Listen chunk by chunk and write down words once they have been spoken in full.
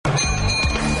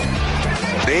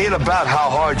ain't about how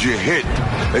hard you hit.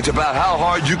 It's about how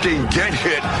hard you can get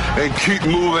hit and keep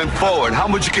moving forward. How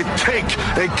much you can take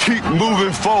and keep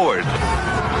moving forward.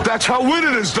 That's how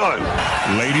winning is done.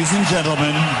 Ladies and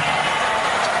gentlemen,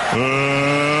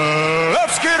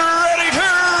 let's get ready to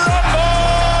rumble!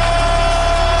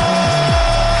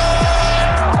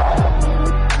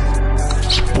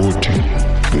 Sporting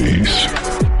Base.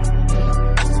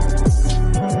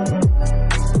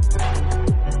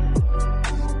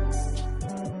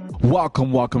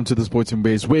 Welcome to the Sporting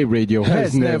Base, where radio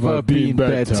has never been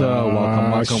better.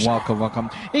 Welcome.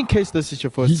 In case this is your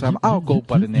first time, I'll go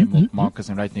by the name of Marcus,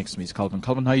 and right next to me is Calvin.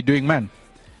 Calvin, how you doing, man?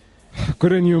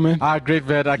 Good on you, man. Great,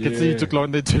 man. I can see you took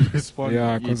longer to respond.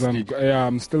 Yeah, because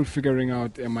I'm still figuring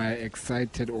out, am I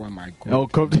excited or am I good? Oh,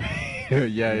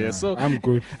 yeah. So I'm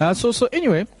good. So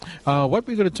anyway, what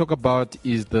we're going to talk about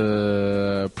is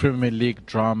the Premier League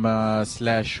drama /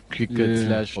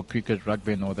 cricket or cricket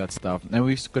rugby and all that stuff. And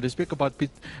we're going to speak about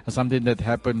something that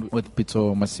happened with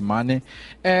Pitso Mosimane,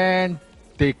 and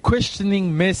they're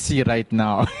questioning Messi right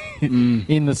now.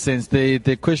 In a sense, they're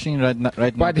questioning right now.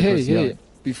 But hey.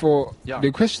 Before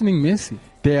they're questioning Messi.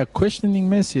 They are questioning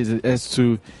Messi as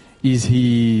to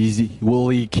will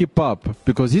he keep up?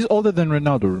 Because he's older than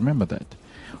Ronaldo, remember that.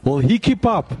 Will he keep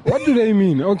up? What do they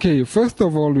mean? Okay, first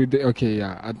of all,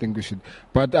 I think we should.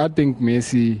 But I think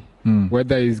Messi,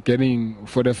 whether he's getting,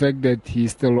 for the fact that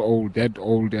he's still old,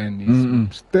 and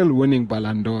he's still winning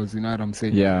Ballon d'Ors, you know what I'm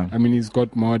saying? Yeah. I mean, he's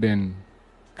got more than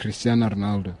Cristiano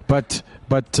Ronaldo. But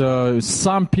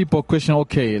some people question,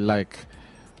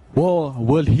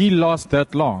 will he last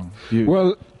that long?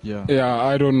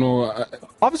 I don't know.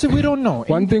 Obviously, we don't know.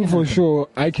 One thing for sure,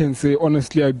 I can say,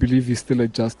 honestly, I believe he's still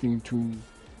adjusting to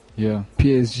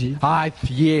PSG.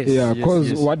 Yes. Yeah,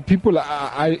 because what people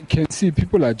I can see,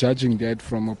 people are judging that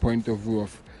from a point of view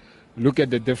of, look at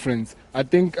the difference. I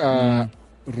think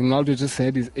Ronaldo just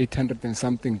had his 800 and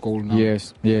something goal now.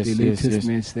 Yes. The latest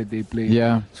match that they played.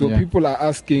 Yeah. So people are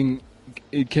asking,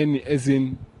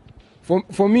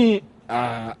 for me,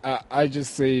 I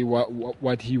just say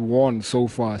what he won so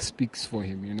far speaks for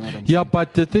him. You know what I'm saying? Yeah,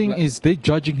 but the thing is, they're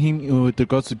judging him with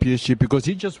regards to PSG because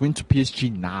he just went to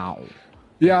PSG now.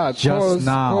 Yeah, just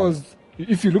now. Because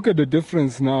if you look at the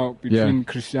difference now between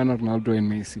Cristiano Ronaldo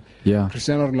and Messi,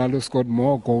 Cristiano Ronaldo scored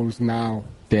more goals now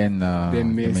than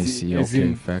Messi.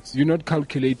 Okay, facts. You're not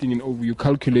calculating in over. You're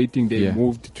calculating they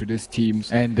moved to these teams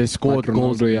and they scored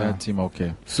goals in that team.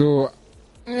 Okay, so.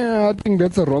 Yeah, I think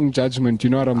that's a wrong judgment.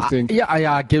 You know what I'm saying?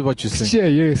 I get what you're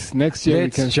saying. Next year we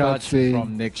can judge start saying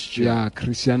from next year. Yeah,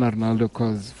 Cristiano Ronaldo,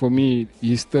 because for me,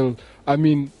 he's still. I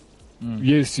mean,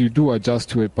 yes, you do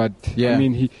adjust to it, but I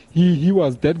mean, he's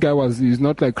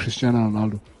not like Cristiano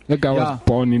Ronaldo. That guy was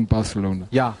born in Barcelona.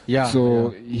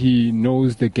 So he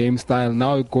knows the game style.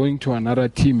 Now going to another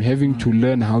team, having to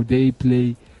learn how they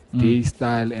play. Their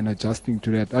style and adjusting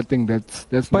to that. I think that's.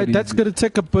 But that's going to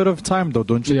take a bit of time, though,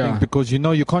 don't you think? Because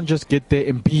you can't just get there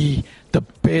and be the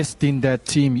best in that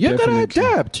team. You got to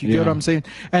adapt. You get what I'm saying?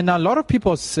 And a lot of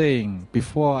people are saying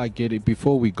before we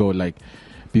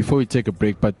take a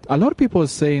break. But a lot of people are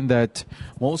saying that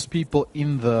most people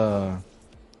in the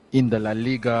La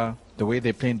Liga, the way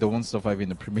they play, they won't survive in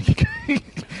the Premier League.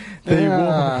 They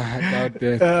won't. I doubt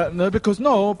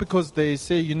that. Because they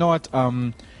say, you know what?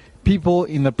 People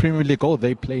in the Premier League,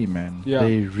 they play, man. Yeah.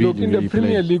 They really, in the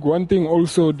Premier League, one thing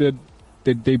also that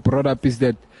they brought up is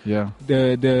that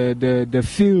the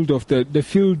field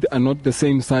are not the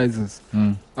same sizes.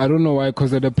 I don't know why,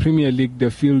 because at the Premier League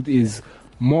the field is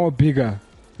more bigger.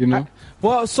 You know.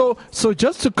 So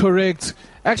just to correct,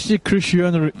 actually,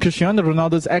 Cristiano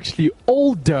Ronaldo is actually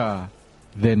older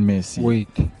than Messi. Wait.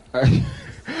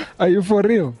 Are you for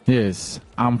real? Yes,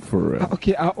 I'm for real.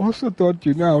 Okay, I also thought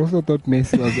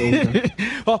Messi was older.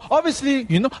 Well, obviously,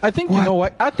 I think you know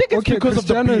what? I think it's because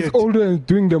Cristiano of the beard. is older and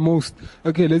doing the most.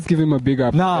 Okay, let's give him a big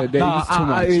up. He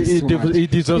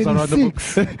deserves around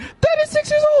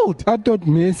 36 years old. I thought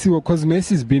Messi, because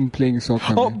Messi's been playing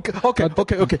soccer.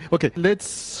 Okay. Let's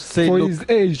say for his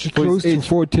age, close to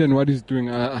 40, and what he's doing.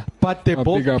 But they're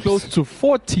both close to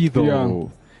 40, though. Yeah.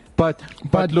 But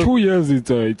look, 2 years,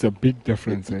 it's a big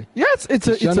difference. Yes,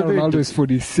 Cristiano Ronaldo is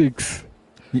 46.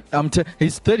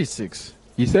 He's 36.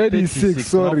 He's 36,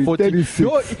 sorry, 36.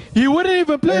 Yo, he wouldn't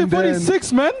even play in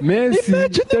 46, man. Messi,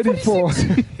 imagine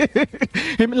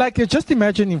 34. Just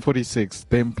imagine in 46,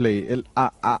 them play.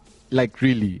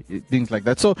 Really, things like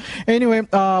that. So, anyway,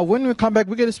 when we come back,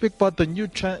 we're going to speak about the new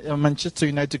Manchester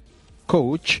United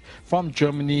coach from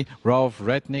Germany, Ralf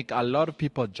Rangnick. A lot of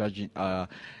people are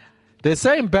They're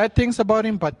saying bad things about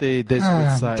him, but there's good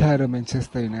side. I'm tired of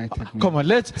Manchester United. Man. Come on,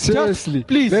 let's seriously,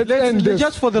 please, let's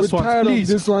just for this one,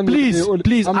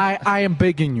 please. I am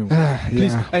begging you,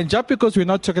 please. And just because we're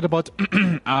not talking about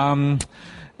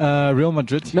Real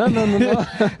Madrid. No.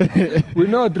 We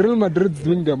know Real Madrid's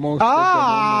doing the most.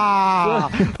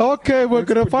 Okay, we're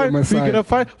gonna find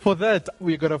for that.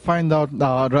 We're gonna find out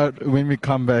right when we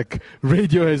come back.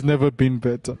 Radio has never been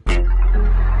better.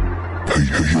 Hey,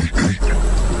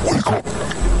 wake up.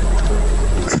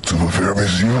 It's the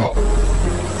fairies here.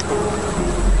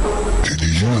 Can you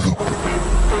hear them?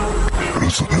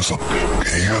 Listen. Can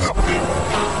you hear them?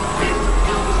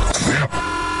 It's them.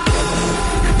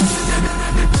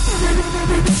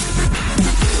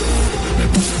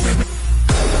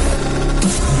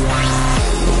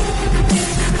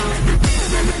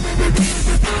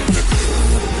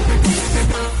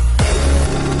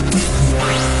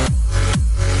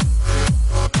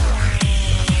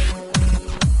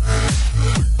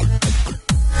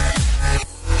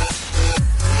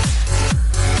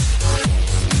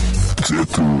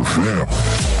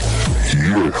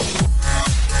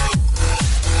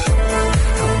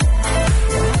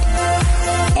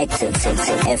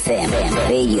 FM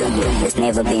radio has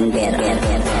never been better.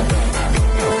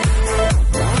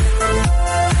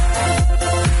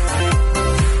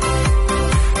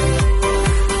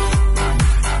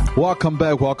 Welcome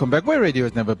back. Where radio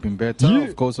has never been better. Yeah.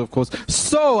 Of course.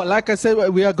 So, like I said,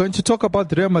 we are going to talk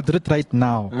about Real Madrid right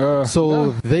now.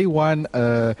 They won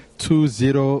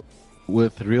 2-0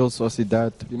 with Real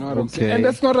Sociedad. You know what I'm saying? And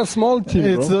that's not a small team,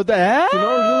 bro. It's not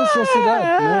Real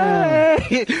Sociedad.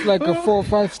 It's like a 4 or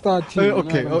 5 star team.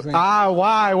 Okay.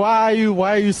 Why are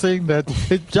you saying that?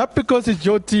 Just because it's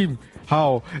your team.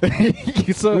 How?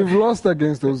 So, we've lost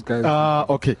against those guys.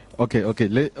 Okay.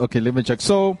 Let me check.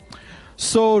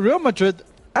 So Real Madrid,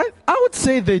 I would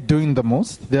say they're doing the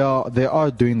most. They are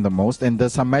doing the most, and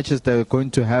there's some matches that are going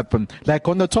to happen. Like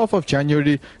on the 12th of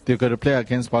January, they're going to play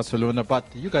against Barcelona. But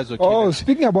you guys are kidding. Oh,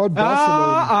 speaking about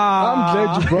Barcelona, I'm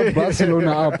glad you brought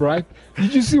Barcelona up, right?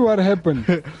 Did you see what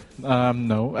happened?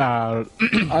 No.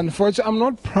 Unfortunately, I'm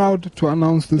not proud to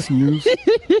announce this news,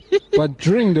 but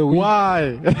during the week,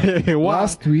 why?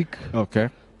 Last week, okay,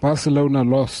 Barcelona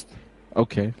lost.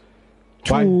 Okay,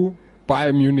 to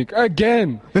Bayern Munich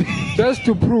again, just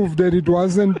to prove that it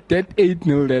wasn't that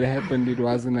 8-0 that happened. It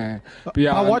wasn't a.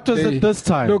 What was it this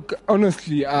time? Look,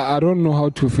 honestly, I don't know how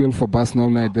to feel for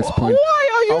Barcelona at this point. Why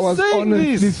are you saying this? I was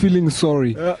honestly feeling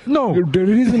sorry. No. The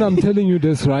reason I'm telling you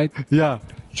this, right? Yeah.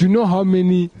 Do you know how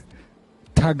many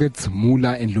targets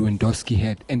Müller and Lewandowski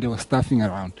had, and they were stuffing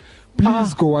around?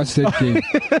 Please go watch that game.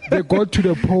 They got to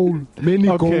the pole, many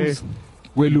goals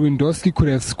where Lewandowski could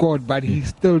have scored, but he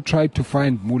still tried to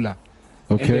find Müller.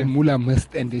 Okay. And then Müller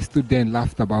missed, and they stood there and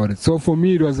laughed about it. So for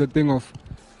me, it was a thing of...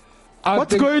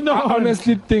 What's going on? I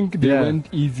honestly think they went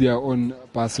easier on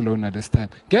Barcelona this time.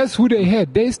 Guess who they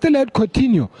had? They still had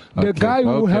Coutinho, the guy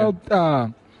who helped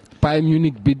Bayern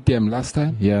Munich beat them last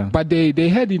time. Yeah. But they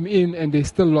had him in, and they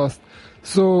still lost.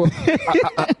 So,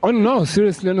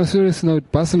 seriously,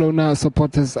 Barcelona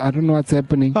supporters, I don't know what's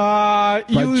happening. You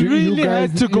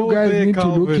guys had to go there, You guys need to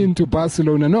look into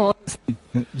Barcelona. No, honestly.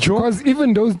 Because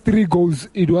even those 3 goals,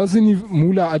 it wasn't even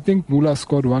Müller. I think Müller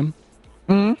scored 1.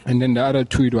 And then the other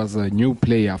 2, it was a new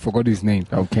player. I forgot his name.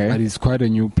 Okay. But he's quite a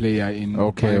new player in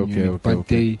Bayern Munich. But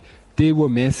they were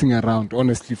messing around,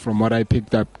 honestly, from what I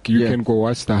picked up. You can go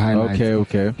watch the highlights.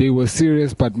 Okay. They were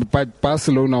serious, but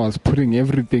Barcelona was putting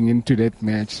everything into that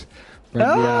match.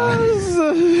 But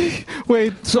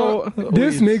Wait,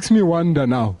 this makes me wonder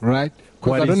now, right?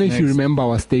 Because I don't know if you remember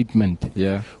our statement.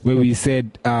 Yeah. Where we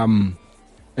said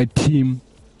a team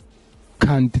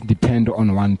can't depend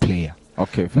on one player.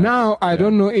 Okay. Now, I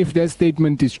don't know if that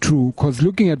statement is true, because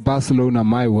looking at Barcelona,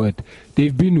 my word,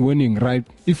 they've been winning, right?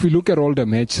 If we look at all the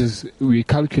matches, we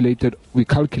calculate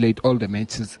all the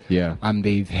matches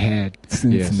they've had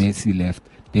since Messi left.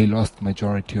 They lost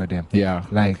majority of them. Yeah.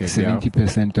 Like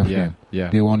 70% of them. Yeah.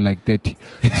 They won like 30.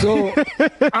 So,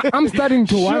 I'm starting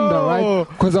to wonder, right?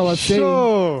 Because I was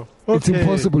saying... It's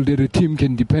impossible that a team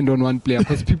can depend on one player,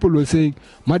 because people were saying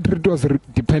Madrid was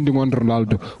depending on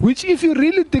Ronaldo, which if you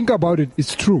really think about it,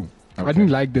 it's true. I didn't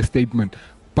like the statement.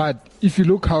 But if you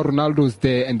look how Ronaldo's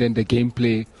there and then the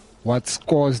gameplay, what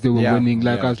scores they were winning,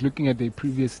 I was looking at the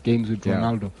previous games with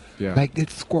Ronaldo. Yeah. Like they'd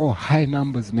score high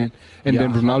numbers, man. And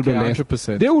then Ronaldo left.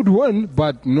 100%. They would win,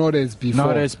 but not as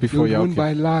before. They would win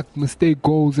by luck, mistake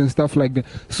goals and stuff like that.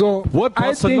 So what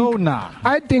Barcelona?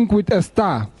 I think with a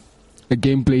star, the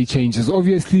gameplay changes.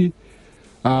 Obviously,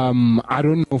 I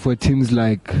don't know for teams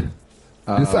like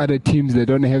These other teams, they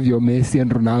don't have your Messi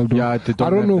and Ronaldo. Yeah, they don't I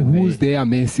don't know have who's there,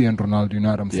 Messi and Ronaldo, you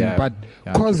know what I'm saying? Yeah, But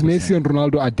because Messi and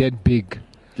Ronaldo are that big,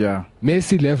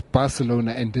 Messi left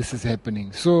Barcelona and this is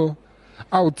happening. So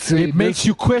I would say it makes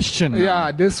you question.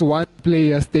 Yeah, this one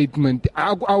player statement,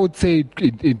 I would say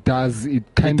it does. It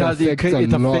kind of affects a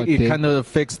lot. It kind of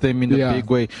affects them in a big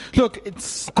way. Look,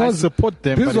 I support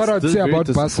them. This is what I would say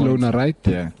about Barcelona, right?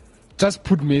 Yeah. Just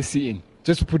put Messi in.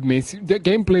 Just put Messi. The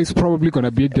gameplay is probably going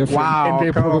to be different. Wow, and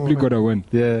they're probably going to win.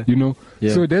 Yeah. You know?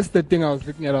 Yeah. So that's the thing I was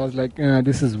looking at. I was like,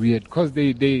 this is weird. Because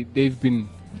they've been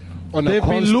on a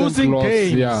constant been losing loss.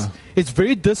 games. Yeah. It's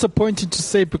very disappointing to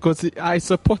say because I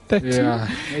support that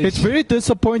too. It's very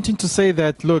disappointing to say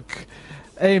that, look,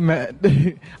 hey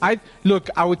man, I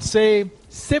would say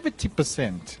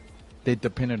 70% they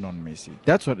depended on Messi.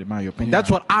 That's what, in my opinion,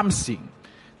 that's what I'm seeing.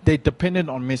 They depended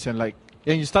on Messi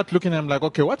and you start looking at them like,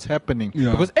 okay, what's happening? Yeah.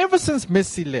 Because ever since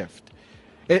Messi left,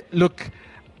 look,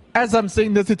 as I'm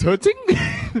saying this, it's hurting,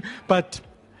 but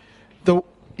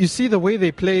you see the way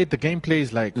they play, the gameplay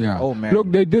is like, oh man.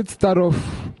 Look, they did start off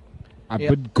a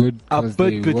bit good.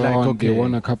 They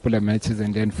won a couple of matches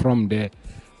and then from there,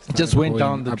 just went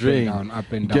down the drain.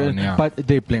 Up and down. But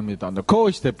they blame it on the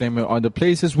coach. They blame it on the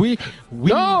places. No.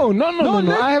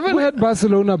 I haven't heard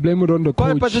Barcelona blame it on the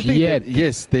coach but the thing yet.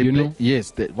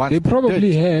 They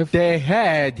probably have. They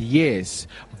had, yes,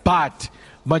 but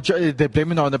they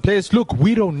blame it on the players. Look,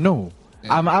 we don't know.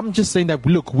 Yeah. I'm just saying that,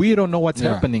 look, we don't know what's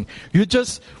happening.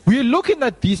 We're looking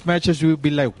at these matches, we'll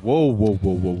be like, whoa.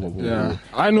 Yeah.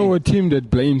 I know a team that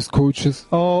blames coaches.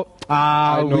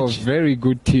 I know a very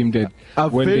good team that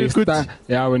when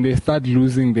they start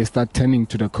losing, they start turning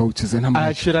to the coaches. And I'm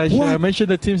like, should I mention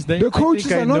the team's name? The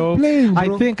coaches are not playing,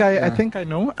 bro. I think I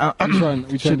know. Which one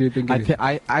do you think it is?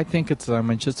 I think it's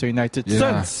Manchester United.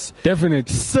 Yeah,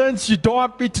 definitely. Since you don't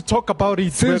want me to talk about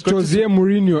it. Since Jose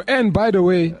Mourinho. And by the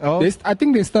way, I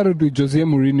think they started with Jose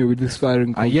Mourinho with this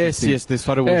firing. Yes, they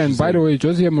started with And by the way,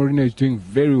 Jose Mourinho is doing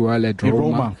very well at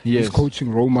Roma. Yes. He's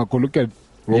coaching Roma. Go look at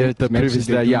the previous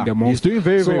he's doing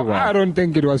very well. I don't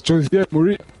think it was Jose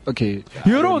Mourinho. Okay.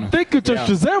 You don't think it was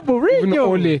Jose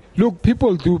Mourinho? Look,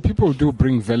 people do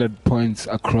bring valid points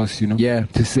across, you know. Yeah.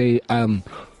 To say,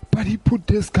 but he put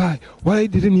this guy. Why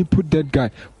didn't he put that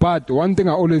guy? But one thing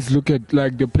I always look at,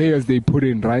 like the players they put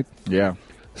in, right? Yeah.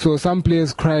 So some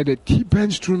players cry that he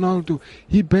benched Ronaldo,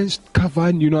 he benched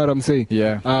Cavani, you know what I'm saying?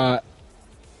 Yeah.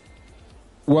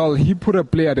 Well, he put a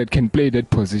player that can play that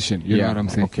position, you know what I'm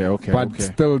saying? Okay. But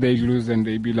still they lose and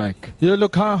they be like,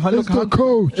 look, the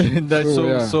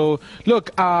coach. So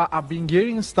look, I've been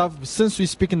hearing stuff since we're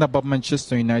speaking about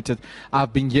Manchester United.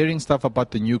 I've been hearing stuff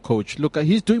about the new coach. Look,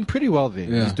 he's doing pretty well there.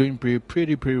 Yeah. He's doing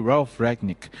pretty Ralf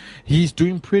Rangnick. He's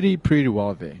doing pretty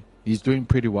well there. He's doing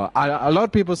pretty well. A lot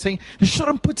of people saying you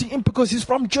shouldn't put him in because he's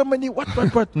from Germany.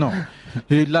 What? No,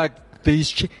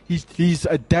 he's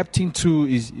adapting to.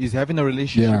 He's having a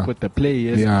relationship with the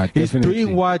players. Yeah, he's definitely.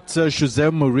 doing what Jose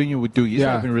Mourinho would do. He's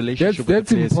having a relationship with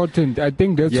the players. That's important. I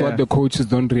think that's what the coaches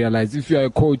don't realize. If you're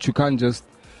a coach, you can't just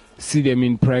see them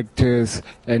in practice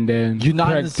and then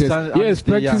practice. Yes,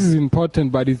 practice is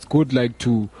important, but it's good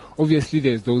to. Obviously,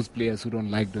 there's those players who don't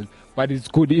like those. But it's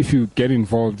good if you get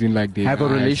involved in the have a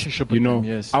relationship with them,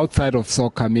 yes. Outside of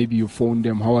soccer, maybe you phone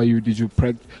them. How are you? Did you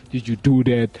practice? Did you do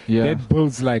that? Yeah. That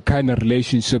builds kind of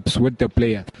relationships with the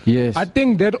player. Yes. I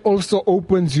think that also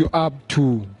opens you up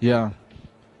to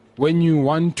when you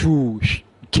want to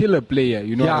kill a player.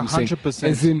 You know what I'm saying? 100%.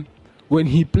 As in, when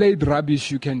he played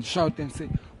rubbish, you can shout and say,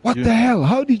 "What the hell?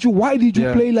 Why did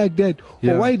you play like that?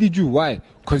 Or why?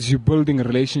 Because you're building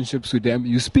relationships with them.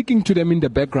 You're speaking to them in the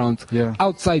background,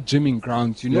 outside gymming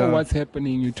grounds. You know what's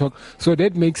happening. You talk. So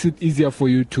that makes it easier for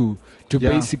you to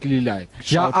basically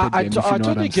shout at them. I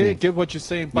totally get what you're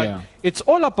saying. But it's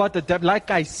all about the depth.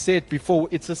 Like I said before,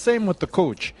 it's the same with the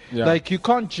coach. Yeah. You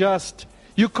can't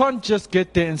just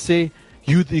get there and say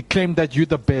you claim that you're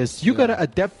the best. You gotta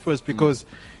adapt first because.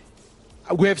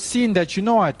 We have seen that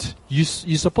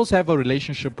you're supposed to have a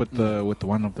relationship with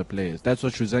one of the players. That's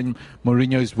what Jose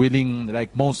Mourinho is willing.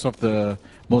 Most of the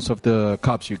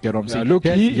cups, you get what I'm saying. Look,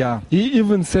 he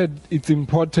even said it's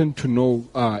important to know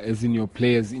as in your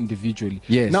players individually.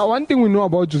 Yes. Now, one thing we know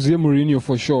about Jose Mourinho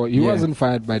for sure, he wasn't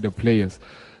fired by the players.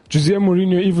 Jose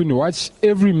Mourinho even watch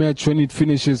every match when it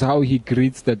finishes, how he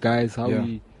greets the guys, how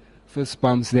he fist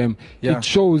bumps them. It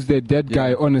shows that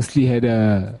guy honestly had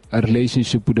a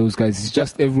relationship with those guys. It's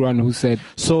just everyone who said.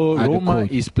 So Roma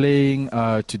is playing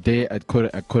today at quarter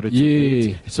to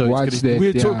 8. So watch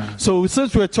that. So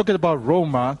since we're talking about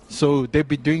Roma, so they've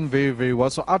been doing very, very well.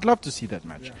 So I'd love to see that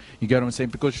match. You get what I'm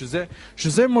saying? Because Jose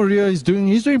Mourinho is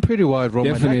doing pretty well at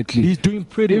Roma. Definitely, he's doing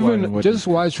pretty well. Even just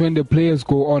watch when the players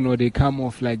go on or they come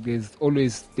off. Like there's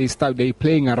always they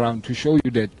playing around to show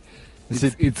you that.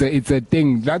 It's a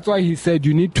thing. That's why he said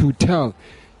you need to tell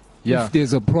if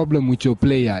there's a problem with your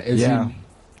player. It's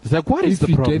like, what is the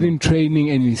problem? If you get in training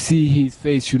and you see his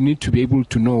face, you need to be able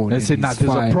to know. They say, there's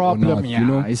a problem. You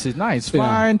know? He said, it's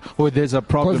fine. Or there's a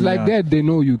problem. Because like that, they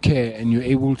know you care and you're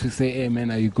able to say, hey,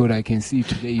 man, are you good? I can see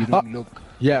today you don't look.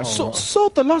 Yeah. So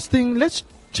the last thing, let's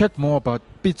chat more about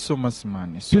Pitso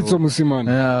Mosimane. Pitso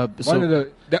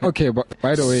Mosimane. Okay, but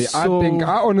by the way, I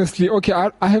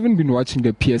haven't been watching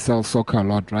the PSL soccer a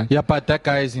lot, right? Yeah, but that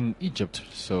guy is in Egypt,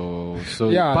 so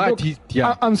yeah. But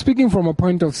look, I'm speaking from a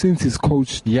point of since he's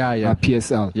coached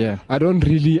PSL. Yeah,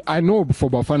 I know for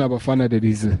Bafana that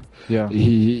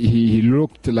he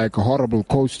looked like a horrible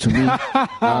coach to me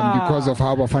because of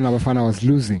how Bafana was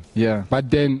losing. Yeah, but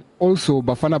then also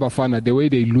Bafana, the way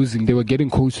they're losing, they were getting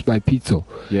coached by Pitso.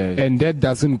 Yeah, and that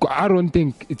doesn't. I don't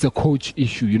think it's a coach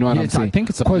issue. You know what I'm saying? I think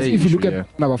it's because if you look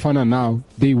at Bafana now,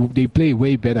 they play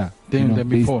way better than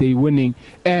before. They're winning,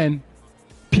 and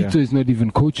Pitso is not even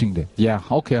coaching them. Yeah,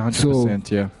 okay, 100%.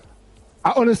 So,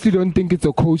 I honestly don't think it's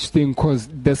a coach thing because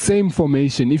the same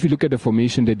formation, if you look at the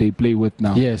formation that they play with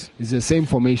now, it's the same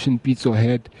formation Pitso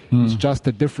had. It's just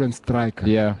a different striker.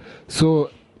 Yeah.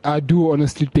 So I do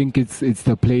honestly think it's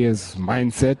the player's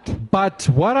mindset. But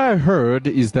what I heard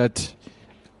is that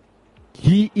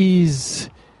he is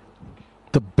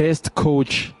the best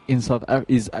coach in South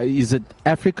Africa. Is it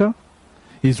Africa?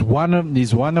 He's one of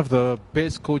the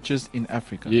best coaches in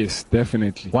Africa. Yes,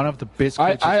 definitely. One of the best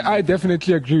coaches. I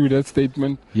definitely agree with that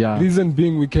statement. Yeah. Reason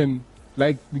being we can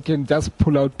just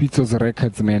pull out Pitso's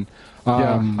records, man.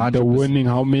 The winning,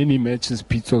 how many matches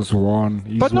Pitso's won.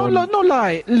 But no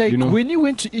lie. Like, when he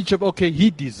went to Egypt, okay,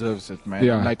 he deserves it, man.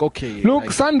 Yeah. Like, okay. Look,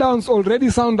 Sundowns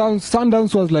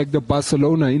was like the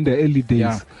Barcelona in the early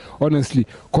days, honestly.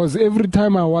 Because every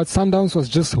time I watched, Sundowns was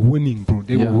just winning, bro.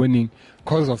 They were winning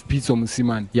because of Pitso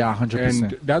Mosimane. Yeah, 100%.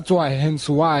 And that's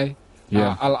why,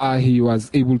 Al Ahly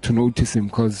was able to notice him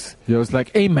because he was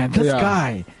like, "Hey man, this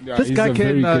guy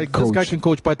can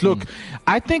coach." But look,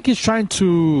 I think he's trying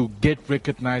to get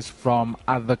recognized from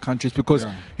other countries because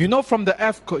from the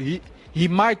AFCON,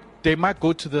 they might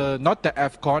go to not the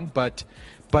AFCON, but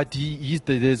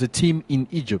there's a team in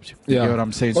Egypt. You know what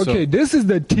I'm saying? Okay, this is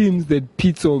the teams that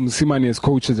Pitso Mosimane has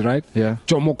coaches, right? Yeah.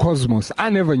 Jomo Cosmos. I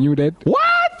never knew that. What?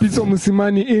 Pitso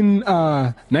Mosimane in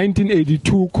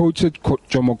 1982 coached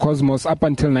Jomo Cosmos up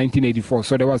until 1984.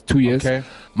 So that was 2 years. Okay.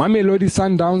 Mamelodi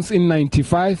Sundowns in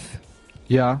 95.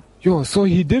 Yeah. So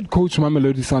he did coach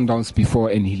Mamelodi Sundowns before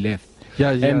and he left.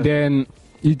 Yeah. And then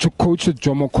he coached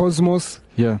Jomo Cosmos.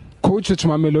 Yeah. Coached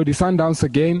Mamelodi Sundowns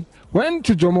again. Went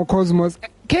to Jomo Cosmos.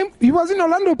 He was in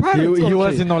Orlando Pirates. He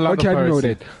was in Orlando Pirates. Okay, I didn't know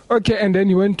that. Okay, and then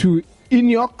he went to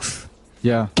Ineos.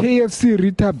 Yeah. KFC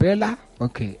Rita Bella.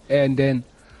 Okay, and then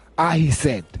he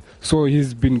said. So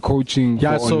he's been coaching for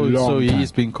a long time. So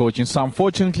he's been coaching. So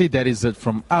unfortunately, that is it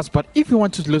from us. But if you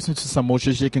want to listen to some more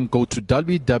shows, you can go to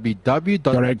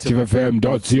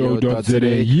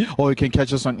www.activefm.co.za or you can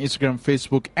catch us on Instagram,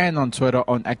 Facebook, and on Twitter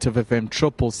on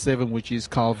ActiveFM777, which is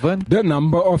Calvin. The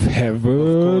number of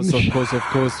heaven. Of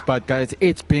course. But guys,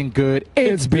 it's been good.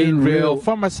 It's been real.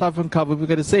 For myself and Calvin, we're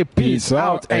going to say peace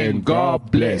out and God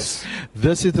bless.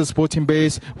 This is the Sporting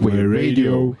Base, where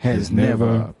radio has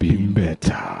never been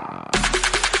better.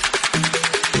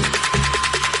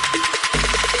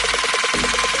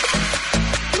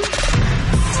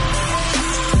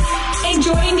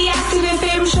 Enjoying the Active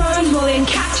FM shows? Well, then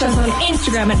catch us on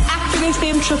Instagram at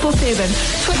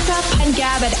ActiveFM777, Twitter and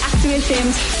Gab at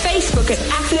ActiveFM, Facebook at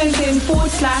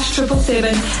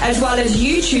ActiveFM/777, as well as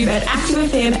YouTube at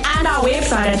ActiveFM and our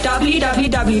website at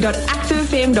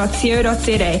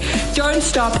www.activefm.co.za. Don't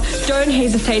stop, don't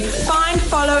hesitate. Find,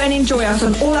 follow and enjoy us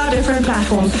on all our different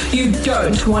platforms. You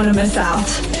don't want to miss out.